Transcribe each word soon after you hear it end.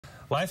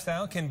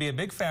Lifestyle can be a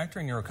big factor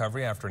in your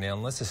recovery after an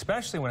illness,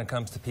 especially when it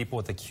comes to people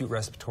with acute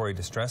respiratory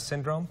distress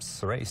syndrome.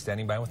 Surae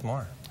standing by with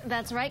more.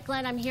 That's right,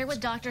 Glenn. I'm here with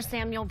Dr.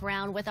 Samuel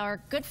Brown with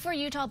our Good for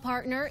Utah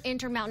partner,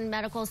 Intermountain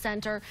Medical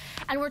Center,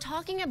 and we're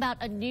talking about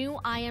a new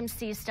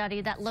IMC study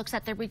that looks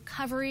at the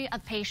recovery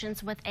of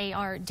patients with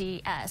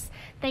ARDS.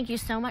 Thank you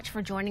so much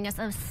for joining us.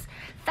 A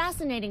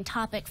fascinating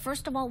topic.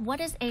 First of all, what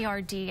is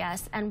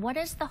ARDS and what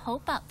is the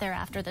hope out there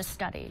after this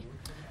study?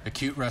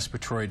 Acute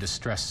respiratory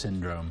distress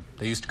syndrome.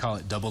 They used to call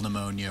it double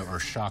pneumonia or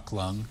shock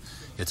lung.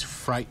 It's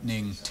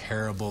frightening,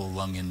 terrible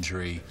lung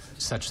injury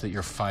such that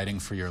you're fighting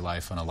for your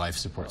life on a life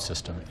support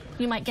system.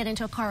 You might get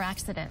into a car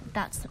accident.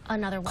 That's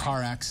another one.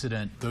 Car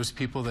accident. Those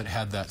people that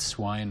had that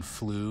swine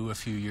flu a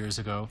few years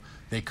ago,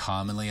 they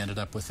commonly ended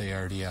up with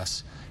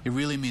ARDS. It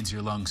really means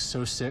your lung's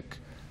so sick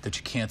that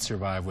you can't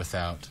survive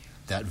without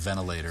that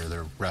ventilator,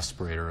 their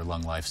respirator or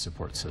lung life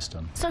support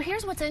system. So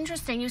here's what's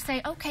interesting. You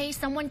say, okay,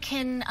 someone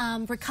can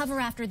recover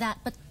after that,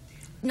 but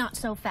not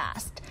so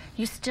fast.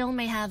 You still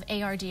may have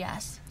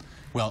ARDS.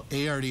 Well,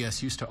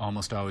 ARDS used to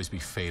almost always be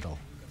fatal.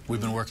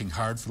 We've been working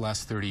hard for the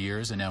last 30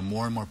 years, and now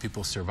more and more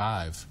people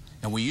survive.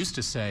 And we used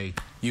to say,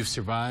 you've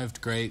survived,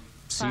 great,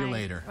 see you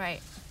later. Right.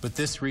 But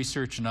this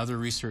research and other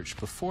research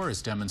before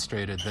has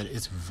demonstrated that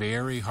it's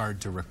very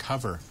hard to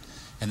recover.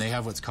 And they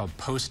have what's called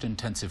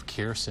post-intensive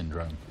care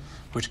syndrome,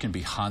 which can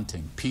be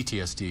haunting.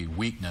 PTSD,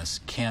 weakness,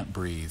 can't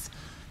breathe,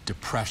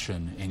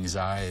 depression,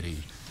 anxiety,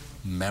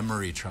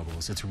 memory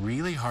troubles. It's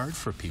really hard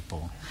for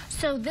people.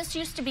 So this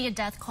used to be a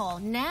death call.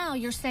 Now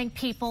you're saying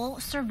people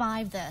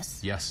survive this.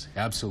 Yes,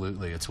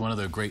 absolutely. It's one of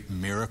the great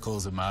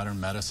miracles of modern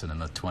medicine in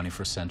the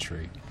 21st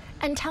century.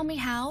 And tell me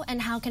how, and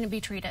how can it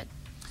be treated?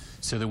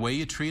 So the way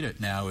you treat it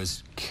now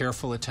is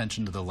careful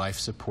attention to the life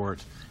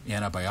support,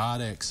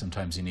 antibiotics,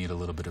 sometimes you need a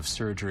little bit of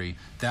surgery.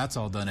 That's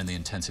all done in the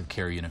intensive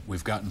care unit.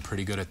 We've gotten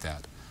pretty good at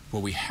that.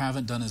 What we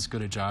haven't done as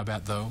good a job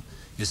at, though,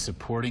 is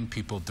supporting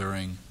people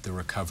during the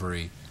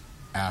recovery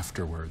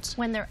afterwards.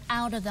 When they're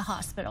out of the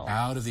hospital.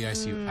 Out of the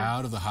ICU,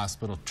 out of the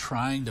hospital,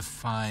 trying to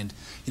find,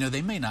 you know,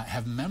 they may not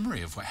have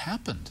memory of what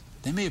happened.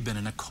 They may have been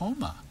in a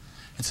coma.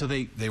 And so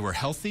they were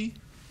healthy,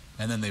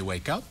 and then they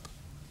wake up,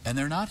 and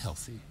they're not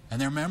healthy,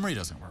 and their memory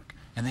doesn't work,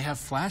 and they have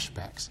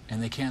flashbacks,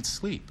 and they can't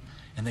sleep,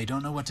 and they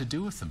don't know what to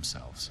do with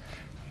themselves.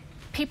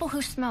 People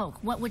who smoke,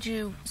 what would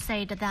you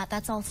say to that?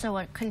 That's also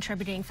a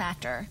contributing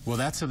factor. Well,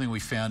 that's something we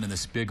found in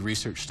this big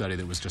research study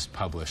that was just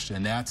published,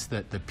 and that's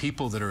that the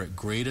people that are at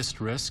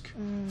greatest risk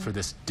for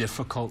this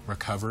difficult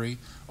recovery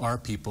are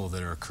people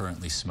that are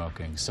currently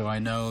smoking. So I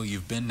know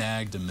you've been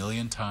nagged a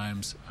million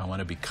times. I want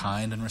to be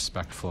kind and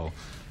respectful,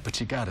 but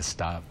you got to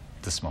stop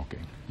the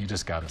smoking. You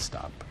just got to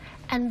stop.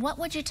 And what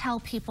would you tell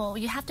people?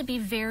 You have to be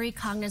very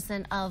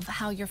cognizant of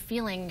how you're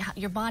feeling,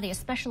 your body,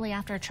 especially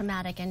after a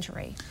traumatic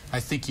injury. I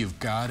think you've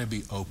got to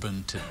be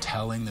open to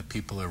telling the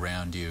people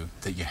around you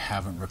that you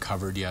haven't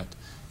recovered yet,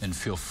 and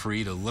feel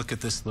free to look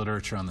at this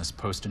literature on this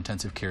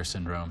post-intensive care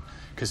syndrome,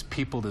 because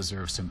people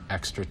deserve some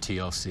extra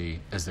TLC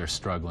as they're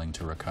struggling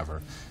to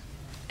recover.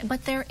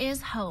 But there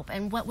is hope,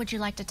 and what would you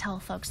like to tell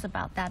folks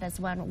about that as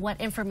well?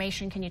 What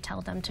information can you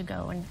tell them to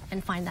go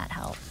and find that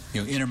help?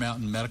 You know,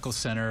 Intermountain Medical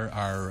Center,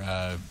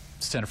 our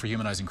Center for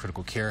Humanizing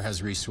Critical Care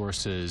has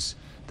resources.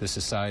 The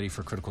Society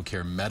for Critical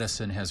Care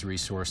Medicine has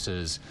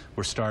resources.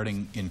 We're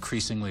starting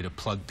increasingly to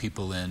plug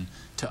people in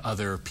to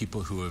other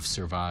people who have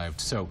survived.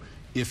 So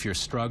if you're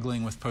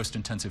struggling with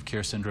post-intensive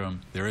care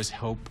syndrome, there is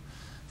hope.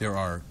 There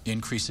are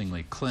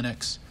increasingly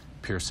clinics,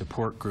 peer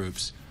support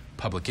groups,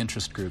 public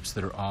interest groups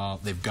that are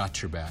all, they've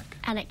got your back.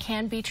 And it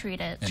can be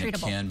treated. And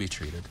treatable. It can be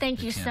treated.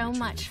 Thank you so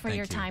much for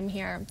your time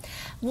here.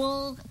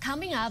 Well,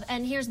 coming up,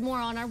 and here's more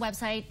on our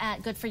website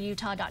at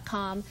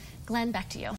goodforutah.com. Glenn, back to you.